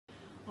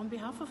On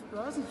behalf of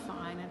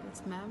Börsenverein and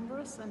its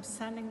members, I'm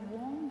sending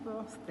warm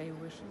birthday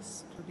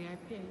wishes to the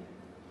IPA.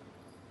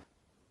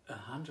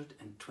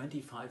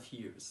 125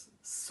 years,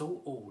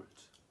 so old,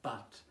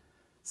 but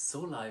so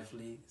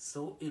lively,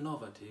 so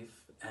innovative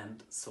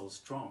and so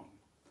strong.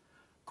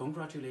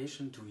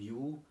 Congratulations to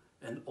you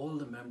and all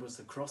the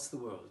members across the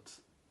world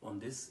on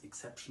this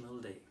exceptional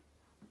day.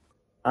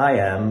 I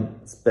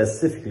am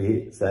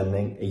specifically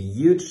sending a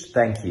huge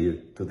thank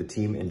you to the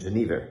team in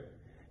Geneva.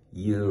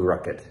 You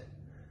rock it.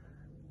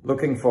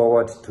 Looking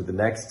forward to the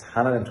next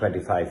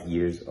 125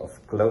 years of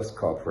close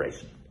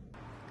cooperation.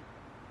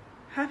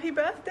 Happy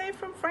birthday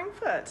from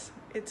Frankfurt!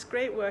 It's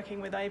great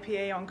working with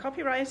IPA on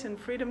copyright and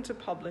freedom to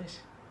publish.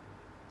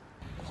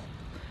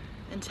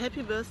 And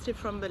happy birthday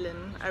from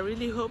Berlin. I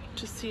really hope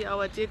to see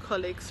our dear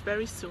colleagues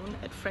very soon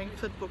at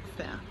Frankfurt Book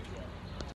Fair.